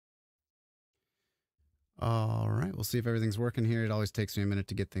All right, we'll see if everything's working here. It always takes me a minute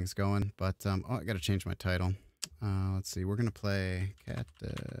to get things going, but oh, I got to change my title. Let's see. We're gonna play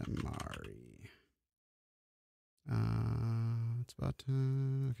Katamari. It's about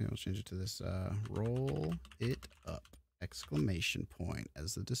time. Okay, we'll change it to this. Roll it up! Exclamation point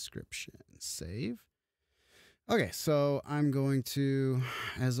as the description. Save. Okay, so I'm going to,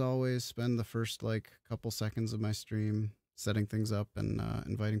 as always, spend the first couple seconds of my stream setting things up and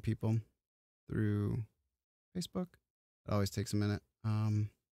inviting people through Facebook. It always takes a minute. I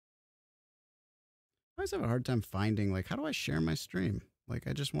always have a hard time finding, how do I share my stream?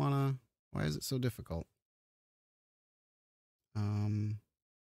 I just want to, why is it so difficult?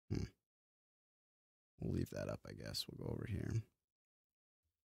 We'll leave that up, I guess. We'll go over here.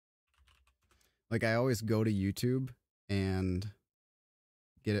 I always go to YouTube and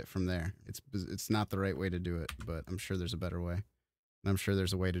get it from there. It's not the right way to do it, but I'm sure there's a better way. And I'm sure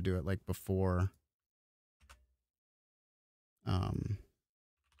there's a way to do it before.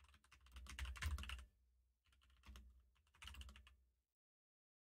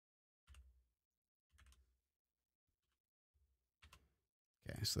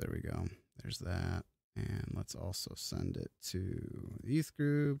 Okay, so there we go. There's that. And let's also send it to the youth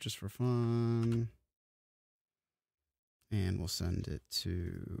group just for fun. And we'll send it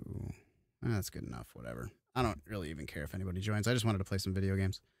to... that's good enough, whatever. I don't really even care if anybody joins. I just wanted to play some video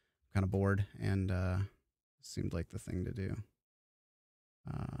games. I'm kind of bored, and it seemed like the thing to do.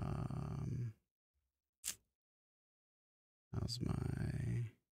 How's my...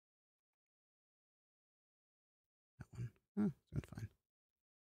 that one? Doing fine.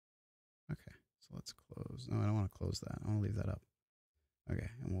 Okay, so let's close. No, I don't want to close that. I want to leave that up. Okay,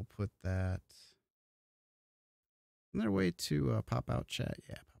 and we'll put that... Isn't there a way to pop out chat?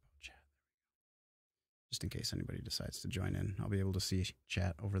 Yeah, pop out chat. Just in case anybody decides to join in, I'll be able to see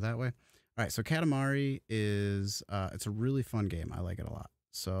chat over that way. All right, so Katamari is, it's a really fun game. I like it a lot.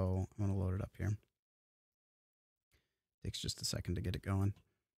 So I'm going to load it up here. Takes just a second to get it going.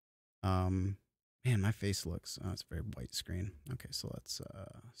 Man, my face looks, it's a very white screen. Okay, so let's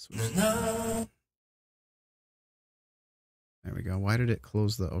switch. There we go. Why did it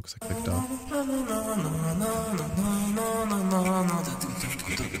close the, because I clicked off.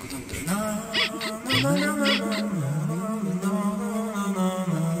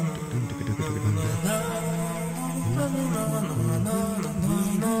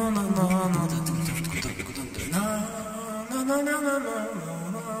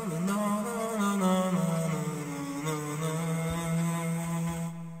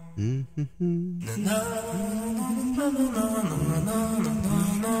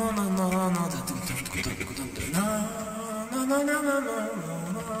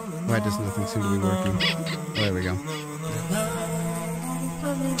 Why does nothing seem to be working? Oh, there we go.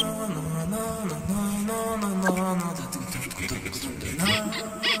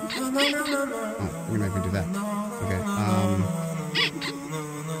 Oh, you make me do that. Okay.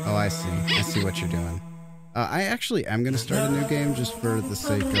 Oh, I see. I see what you're doing. I actually am going to start a new game just for the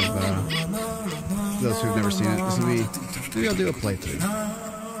sake of those who've never seen it. This will be, maybe I'll do a playthrough.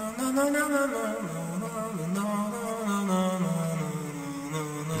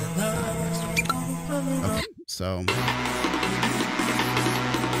 Okay, so...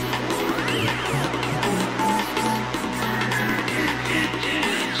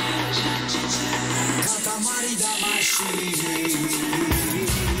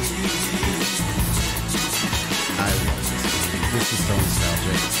 I love this. This is so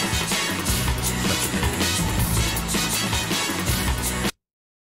nostalgic. Such a great game.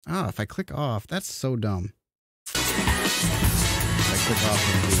 Oh, if I click off, that's so dumb. If I click off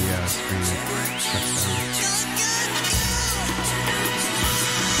of the screen, it shuts down.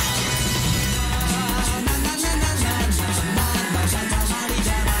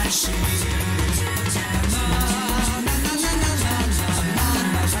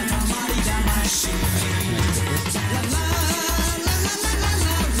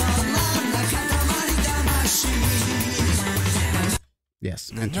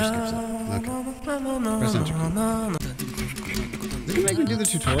 Yes, enter skips it. Okay. Press enter key. Is it gonna make me do the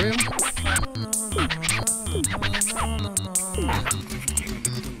tutorial?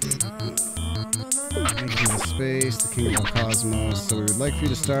 Making the space, the Kingdom of Cosmos. So we would like for you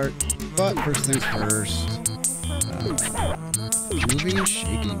to start, but first things first. Moving and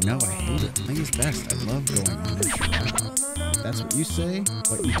shaking. No, I hate it. Playing is best. I love going on intro. That's what you say,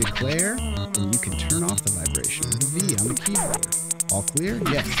 what you declare, and you can turn off the vibration with a V on the keyboard. All clear?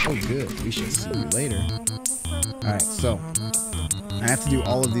 Yes. Oh, good. We shall see you later. Alright, so I have to do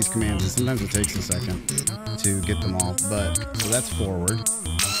all of these commands, and sometimes it takes a second to get them all, but so that's forward,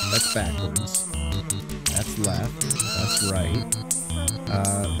 that's backwards, That's left. That's right.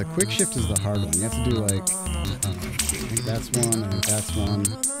 The quick shift is the hard one. You have to do like, I think that's one, I think that's one.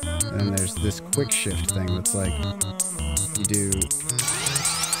 And then there's this quick shift thing that's like, you do,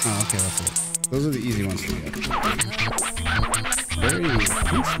 oh, okay, that's it. Those are the easy ones to get. Very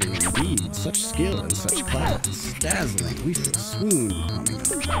princely indeed. Such skill and such class. Dazzling. We feel swoon coming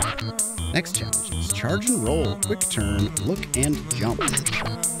up. Next challenge is charge and roll, quick turn, look and jump.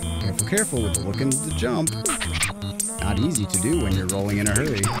 Careful, careful with the look and the jump. Not easy to do when you're rolling in a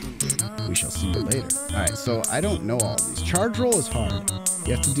hurry. We shall see you later. Alright, so I don't know all of these. Charge roll is hard.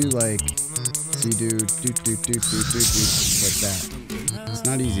 You have to do like, so you do like that. It's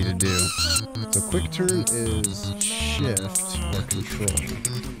not easy to do. So quick turn is shift or control.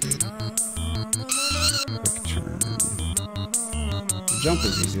 Quick turn. The jump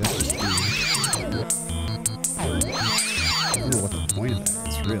is easy, that's just easy. I don't know what the point of that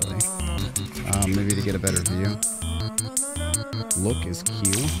is, really. Maybe to get a better view. Look is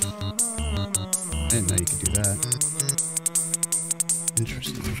Q. I didn't know you could do that.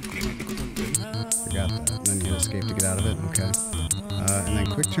 Interesting. Forgot that. And then you escape to get out of it. Okay. And then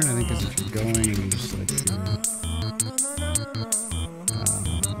quick turn, I think, is if you're going and you just like do.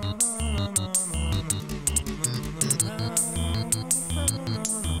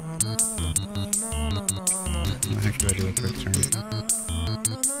 How the heck do I do a quick turn?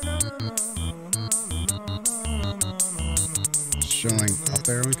 Showing up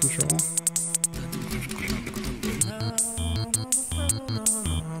arrow and control.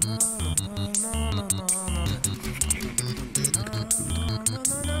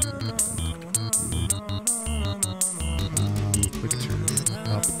 Quick turn,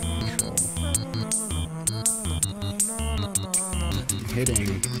 up, control.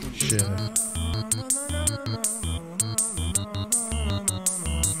 Hitting shift.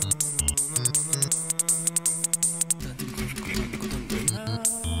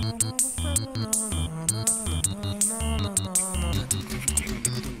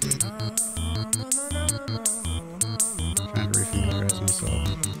 Trying to refamiliarize myself.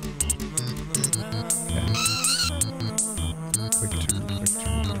 Okay. Quick turn, quick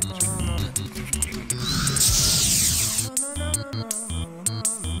turn, quick turn.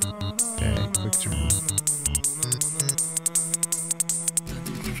 Okay, quick turn.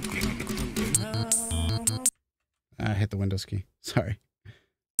 I hit the Windows key. Sorry.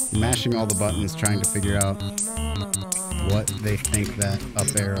 Mashing all the buttons, trying to figure out what they think that up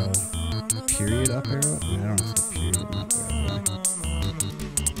arrow, period up arrow? I mean, I don't know if it's a period and up arrow.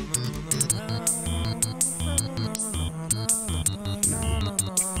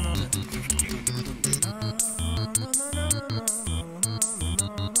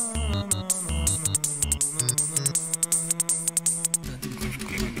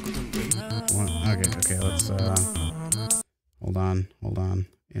 Okay, let's, hold on.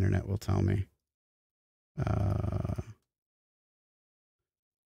 Internet will tell me.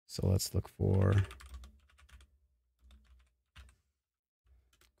 So let's look for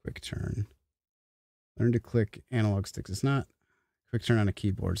quick turn. Learn to click analog sticks. It's not quick turn on a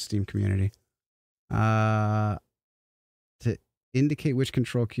keyboard, Steam community. To indicate which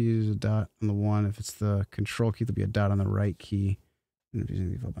control key, use a dot on the one. If it's the control key, there'll be a dot on the right key. And if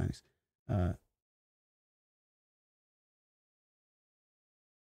using default bindings.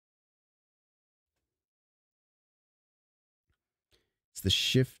 It's the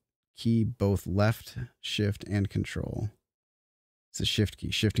shift key, both left, shift, and control. It's a shift key,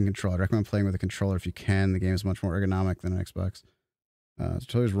 shift and control. I recommend playing with a controller if you can. The game is much more ergonomic than an Xbox. It's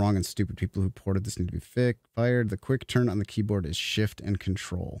totally wrong and stupid. People who ported this need to be fired. The quick turn on the keyboard is shift and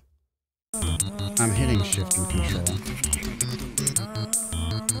control. I'm hitting shift and control.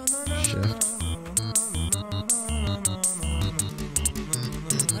 Shift.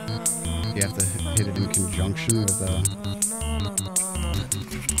 You have to hit it in conjunction with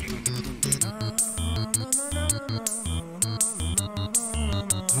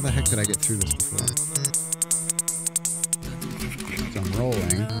How the heck did I get through this before? So I'm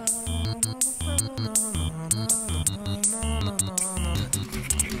rolling.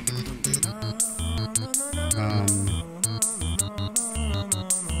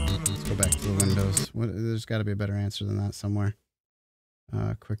 Let's go back to the windows. There's got to be a better answer than that somewhere.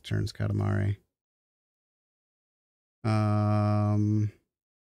 Quick turns, Katamari. The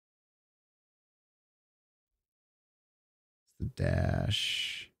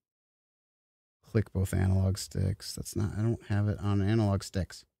dash. Click both analog sticks. That's not, I don't have it on analog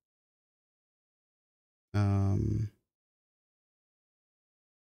sticks.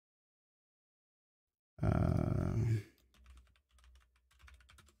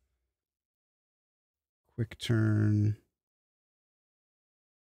 quick turn.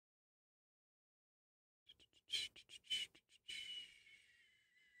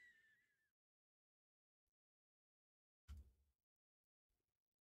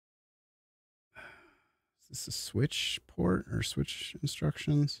 Is this a switch port or switch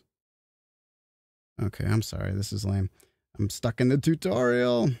instructions? Okay, I'm sorry. This is lame. I'm stuck in the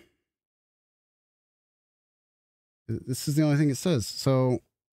tutorial. This is the only thing it says. So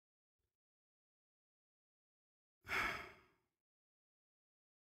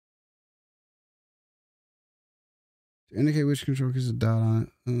to indicate which control keys a dot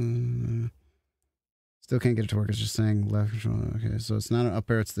on it. Still can't get it to work. It's just saying left control. Okay, so it's not an up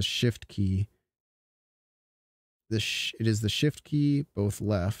arrow. It's the shift key. It is the shift key, both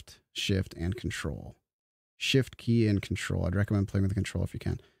left, shift, and control. Shift key and control. I'd recommend playing with the control if you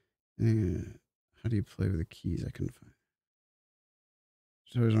can. How do you play with the keys? I couldn't find.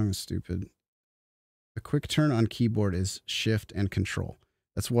 It's always wrong and stupid. The quick turn on keyboard is shift and control.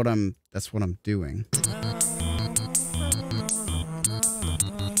 That's what I'm doing.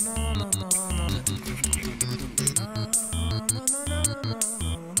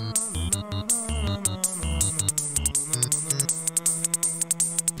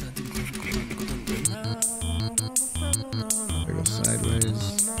 I go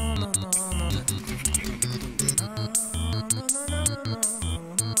sideways.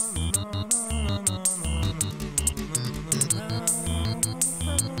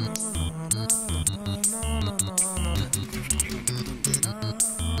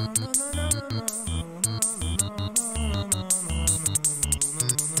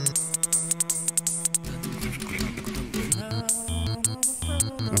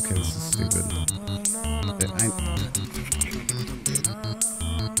 Okay, this is stupid.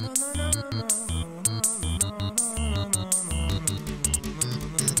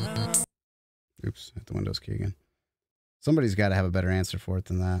 Oops, hit the Windows key again. Somebody's got to have a better answer for it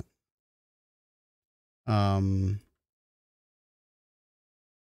than that.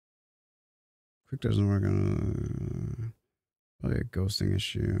 Quick doesn't work on probably a ghosting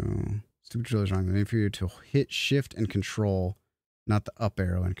issue. Stupid drill is wrong. The need for you to hit shift and control, not the up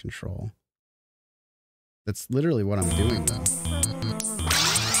arrow and control. That's literally what I'm doing though.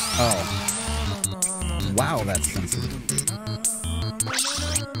 Oh. Wow, that's sensitive.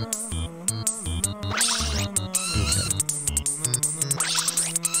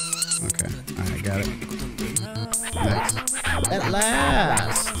 Okay. Alright, got it. Next. At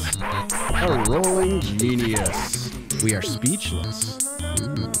last! A rolling genius. We are speechless.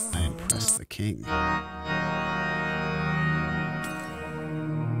 Ooh, I impressed the king. I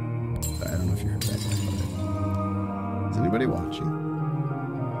don't know if you heard that yet. Is anybody watching?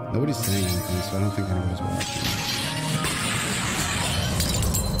 Nobody's saying anything, so I don't think anybody's watching.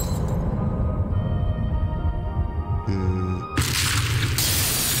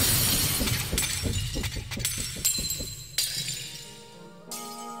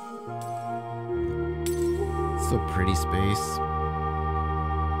 So pretty space.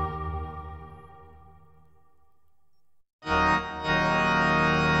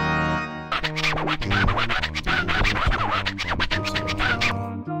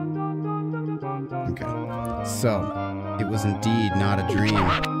 Okay. So, it was indeed not a dream.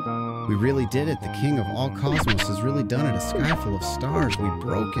 We really did it. The king of all cosmos has really done it. A sky full of stars. We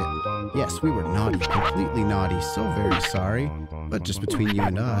broke it. Yes, we were naughty, completely naughty. So very sorry. But just between you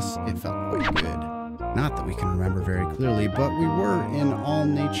and us, it felt quite good. Not that we can remember very clearly, but we were in all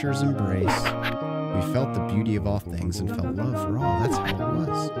nature's embrace. We felt the beauty of all things and felt love for all. That's how it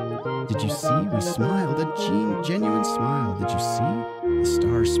was. Did you see? We smiled. A genuine smile. Did you see? The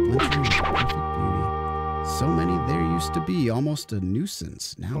stars splintering into perfect beauty. So many there used to be, almost a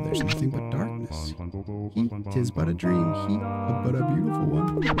nuisance. Now there's nothing but darkness. Tis but a dream, but a beautiful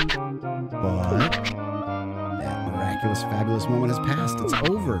one. But that miraculous, fabulous moment has passed. It's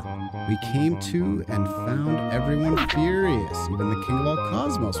over. We came to and found everyone furious. Even the king of all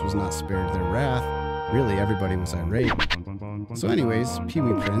cosmos was not spared their wrath. Really, everybody was irate. So anyways,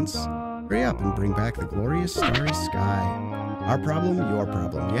 Pee-wee Prince, hurry up and bring back the glorious starry sky. Our problem, your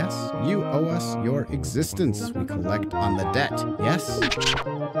problem, yes? You owe us your existence. We collect on the debt, yes?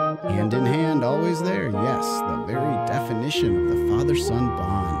 Hand in hand, always there, yes? The very definition of the father-son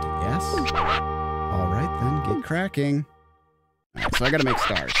bond, yes? All right then, get cracking. All right, so I gotta make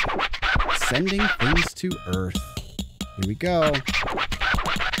stars. Sending things to Earth. Here we go.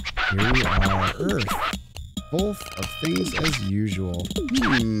 Here we are, Earth. Both of things as usual.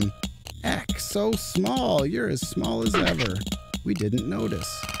 Heck, so small. You're as small as ever. We didn't notice.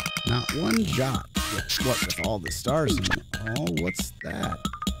 Not one jot. What with all the stars in it? Oh, what's that?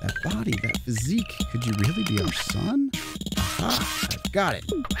 That body, that physique. Could you really be our son? Ah, I've got it.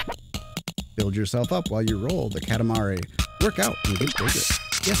 Build yourself up while you roll the Katamari. Work out and get bigger.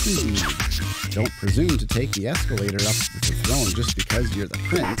 Yes, indeed. Don't presume to take the escalator up to the throne just because you're the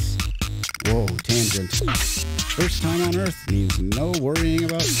prince. Whoa, tangent. First time on Earth means no worrying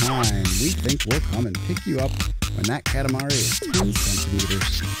about time. We think we'll come and pick you up when that Katamari is 10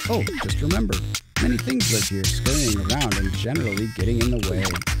 centimeters. Oh, just remembered. Many things live here, scurrying around and generally getting in the way.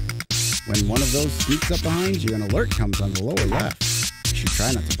 When one of those sneaks up behind you, an alert comes on the lower left. You should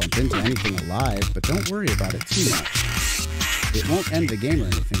try not to bump into anything alive, but don't worry about it too much. It won't end the game or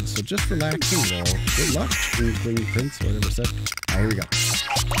anything, so just relax and roll. Good luck, Inkling Prince, or whatever said. Alright, here we go.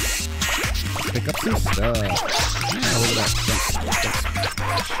 Pick up some stuff. Yeah, look at that.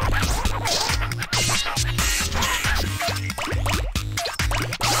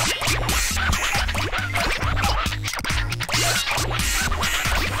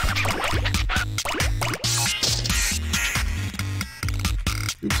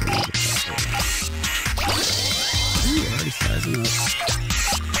 Oops, I need to get that. Ooh, already sizing up.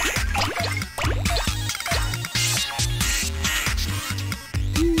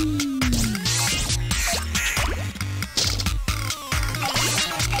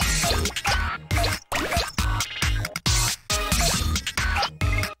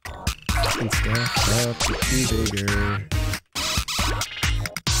 And stuff up, getting bigger.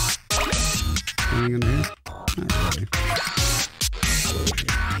 Anything under here? Not really.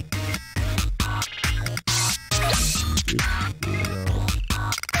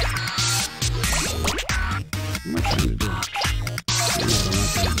 What am I trying to do? I'm not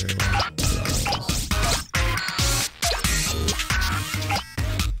doing very well.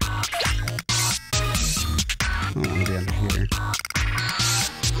 I don't want to be under here.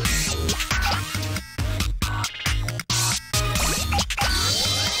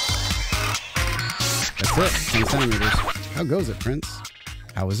 That's it, 10 centimeters. How goes it, Prince?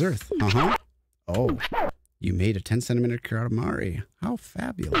 How is Earth? Uh-huh. Oh, you made a 10 centimeter Katamari. How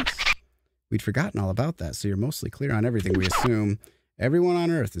fabulous. We'd forgotten all about that, so you're mostly clear on everything, we assume. Everyone on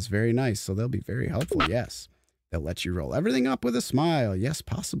Earth is very nice, so they'll be very helpful, yes. They'll let you roll everything up with a smile. Yes,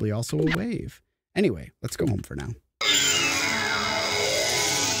 possibly also a wave. Anyway, let's go home for now.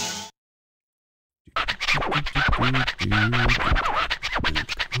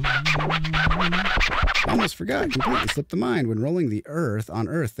 Almost forgot. Completely slipped the mind. When rolling the Earth, on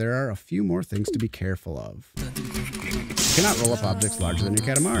Earth, there are a few more things to be careful of. You cannot roll up objects larger than your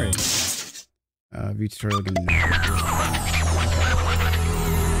Katamari. View tutorial again.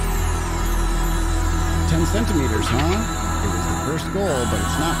 10 centimeters, huh? It was the first goal, but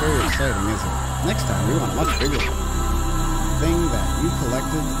it's not very exciting, is it? Next time, we want a much bigger one. The thing that you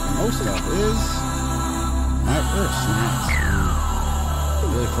collected the most of is my Earth snacks.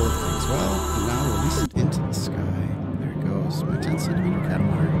 Really full of things. Well, now release it into the sky. There it goes. My 10 centimeter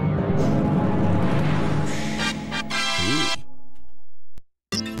Katamari.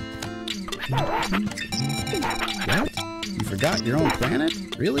 What? You forgot your own planet?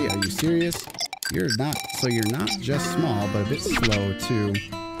 Really? Are you serious? You're not just small, but a bit slow too.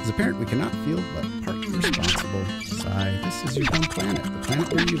 As a parent, we cannot feel but partly responsible. Sigh, this is your home planet, the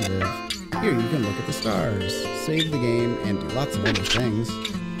planet where you live. Here, you can look at the stars, save the game, and do lots of other things.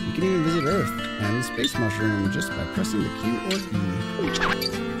 You can even visit Earth and the space mushroom just by pressing the Q or E.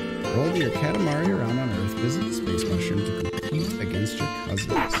 Roll your Katamari around on Earth, visit the space mushroom to compete against your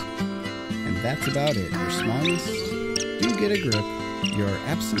cousins. And that's about it. Your smallness, do get a grip. Your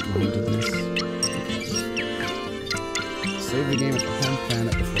absent-mindedness. Save the game at the home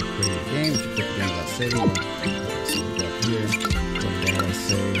planet before quitting the game. If you quit the game without saving, so we go up here, go to data,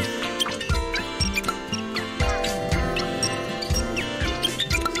 save.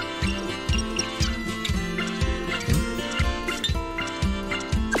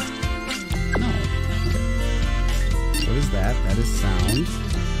 No. What is that? That is sound.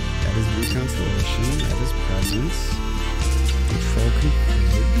 That is view constellation. That is presence. Control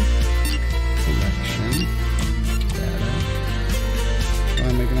config. Collection. Data. Oh,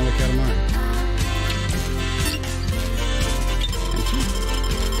 I'm making another Katamari. Enter.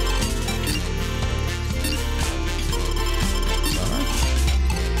 Star.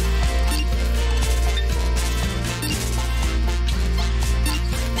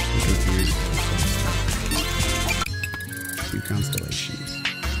 I'm confused. Two constellations.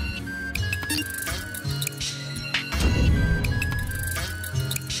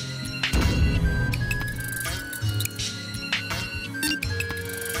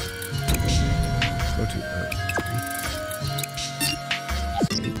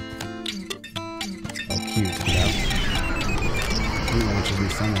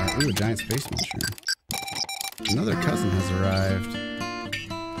 Ooh, a giant space mushroom. Another cousin has arrived.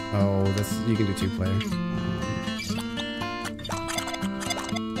 Oh, this you can do 2 player.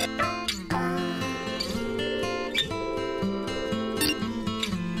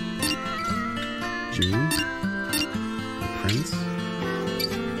 June? Prince?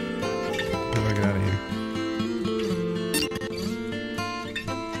 How do I get out of here?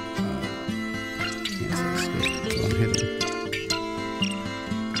 Can't say escape, so I'm hidden.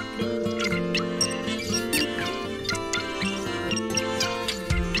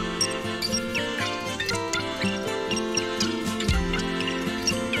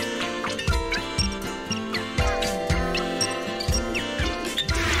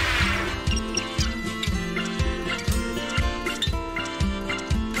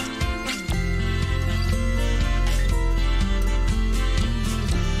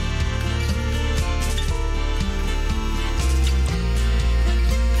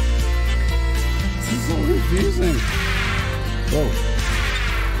 Confusing. Whoa.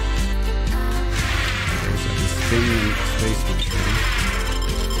 There's a spinning space mushroom.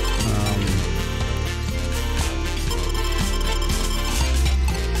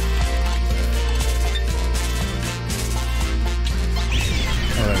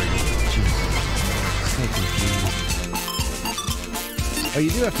 Oh, there we go. Jesus. So confusing. Oh, you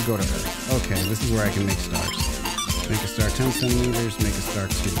do have to go to Earth. Okay, this is where I can make stars. Make a star 10 centimeters, make a star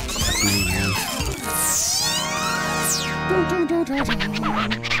 2. That's me, man.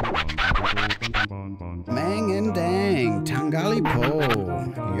 Mang and Dang, Tangali Po.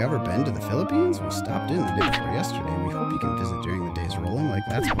 You ever been to the Philippines? We stopped in the day before yesterday. We hope you can visit during the days rolling like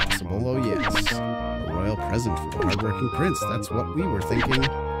that's possible. Oh yes. A royal present for a hardworking prince. That's what we were thinking.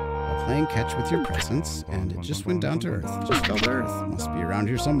 While playing catch with your presents, and it just went down to Earth. Just fell to Earth. Must be around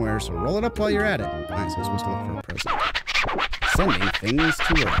here somewhere, so roll it up while you're at it. Alright, so I'm supposed to look for a present. Sending things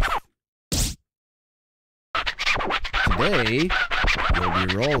to Earth. Today, you'll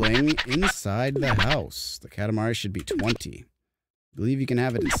be rolling inside the house. The Katamari should be 20. I believe you can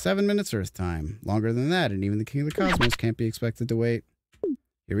have it in 7 minutes Earth time. Longer than that, and even the King of the Cosmos can't be expected to wait.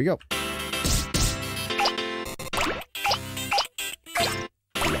 Here we go.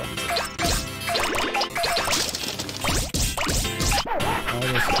 All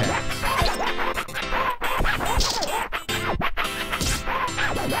those cats.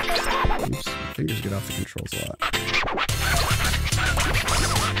 Oops, my fingers get off the controls a lot.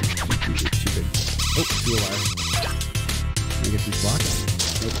 Too big. Oh, too alive. Can I get these blocks?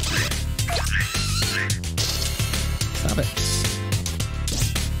 Nope. Stop it.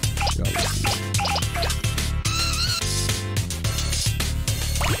 Go.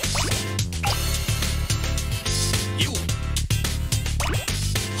 You.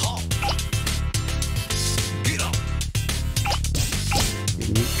 Ha. Get up. Give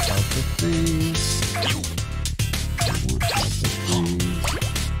me help with things. You. I want help with things.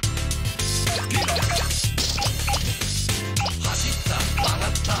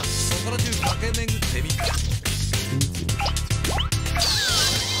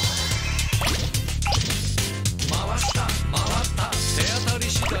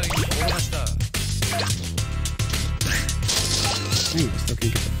 Dang, I still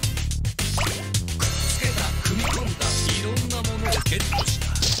can't get them.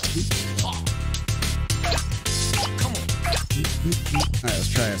 Alright, let's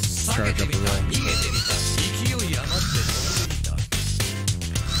try a charge up the roll.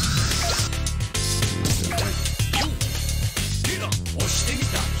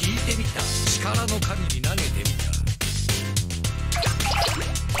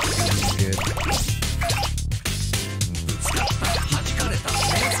 Good.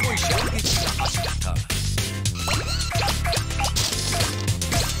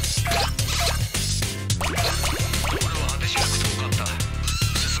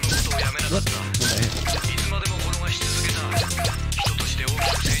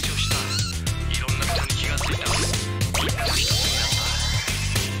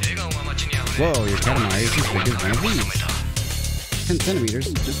 Whoa, your Katamari is as big as one of these. 10 centimeters,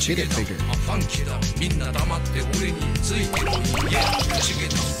 just get it bigger.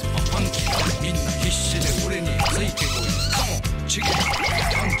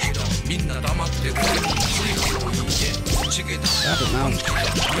 Stop it now.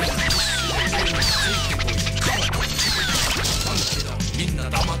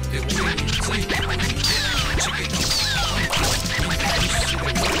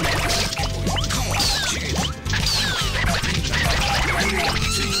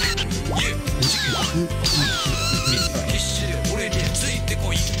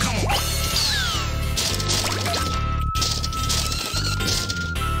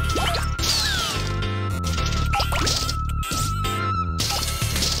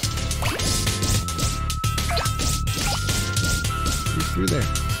 there.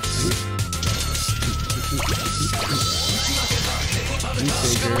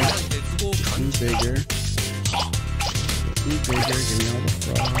 Bigger. Bigger. Give me all the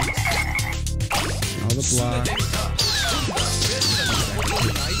frogs. And all the blocks.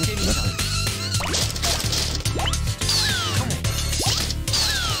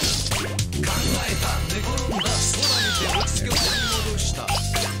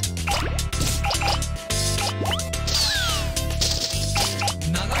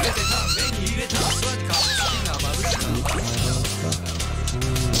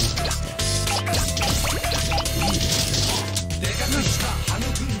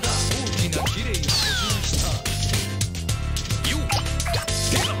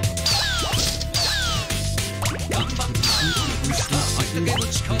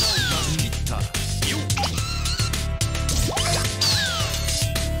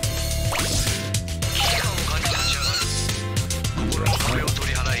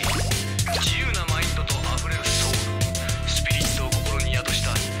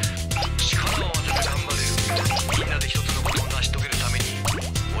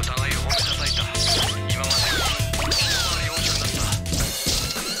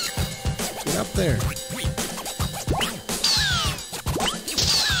 Up there.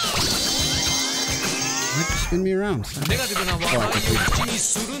 Spin me around.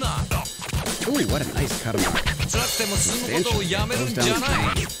 Ooh, what a nice Katamari. Substantial. Goes down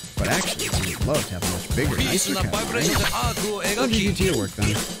strong. But actually, I would love to have a much bigger, nicer Katamari. How did you do your work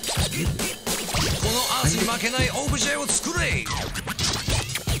then?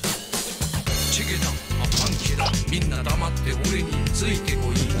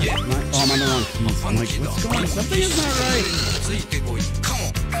 Oh, I'm on the wrong keys. I'm like, what's going on? Something is not right.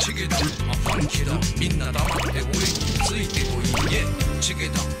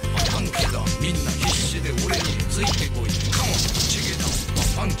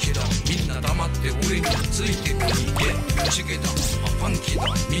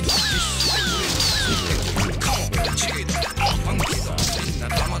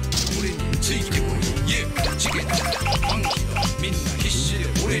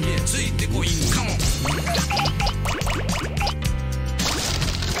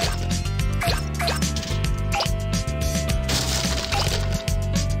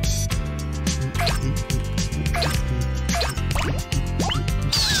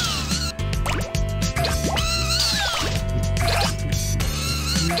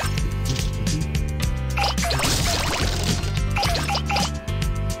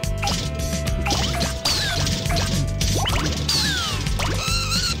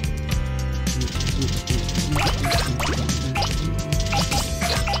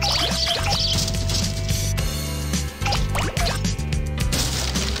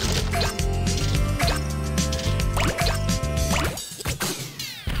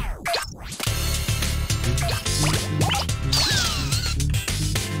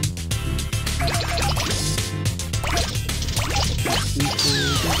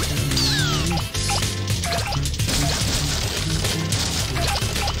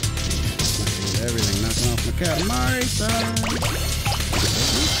 Everything knocking off my Katamari side.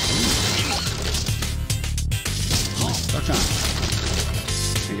 Stuck on.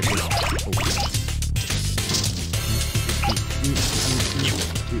 Can't get this.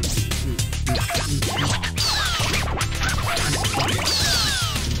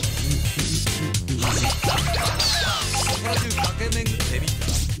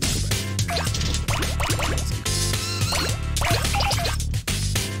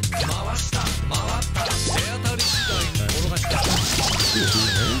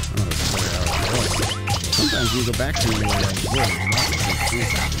 Sometimes you go back to where the door.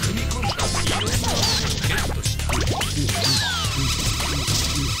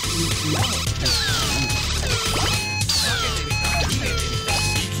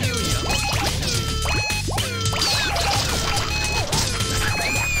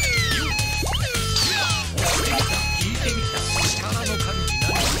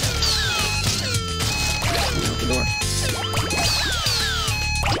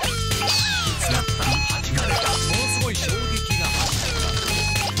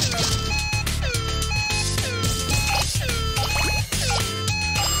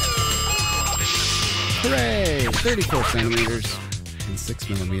 Hooray! 34 centimeters and 6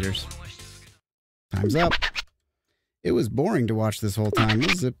 millimeters. Time's up. It was boring to watch this whole time.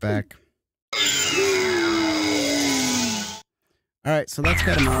 We'll zip back. Alright, so that's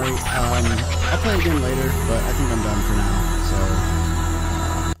Katamari. I'll play it again later, but I think I'm done for now.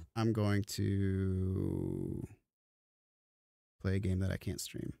 So I'm going to play a game that I can't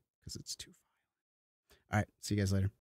stream because it's too far. Alright, see you guys later.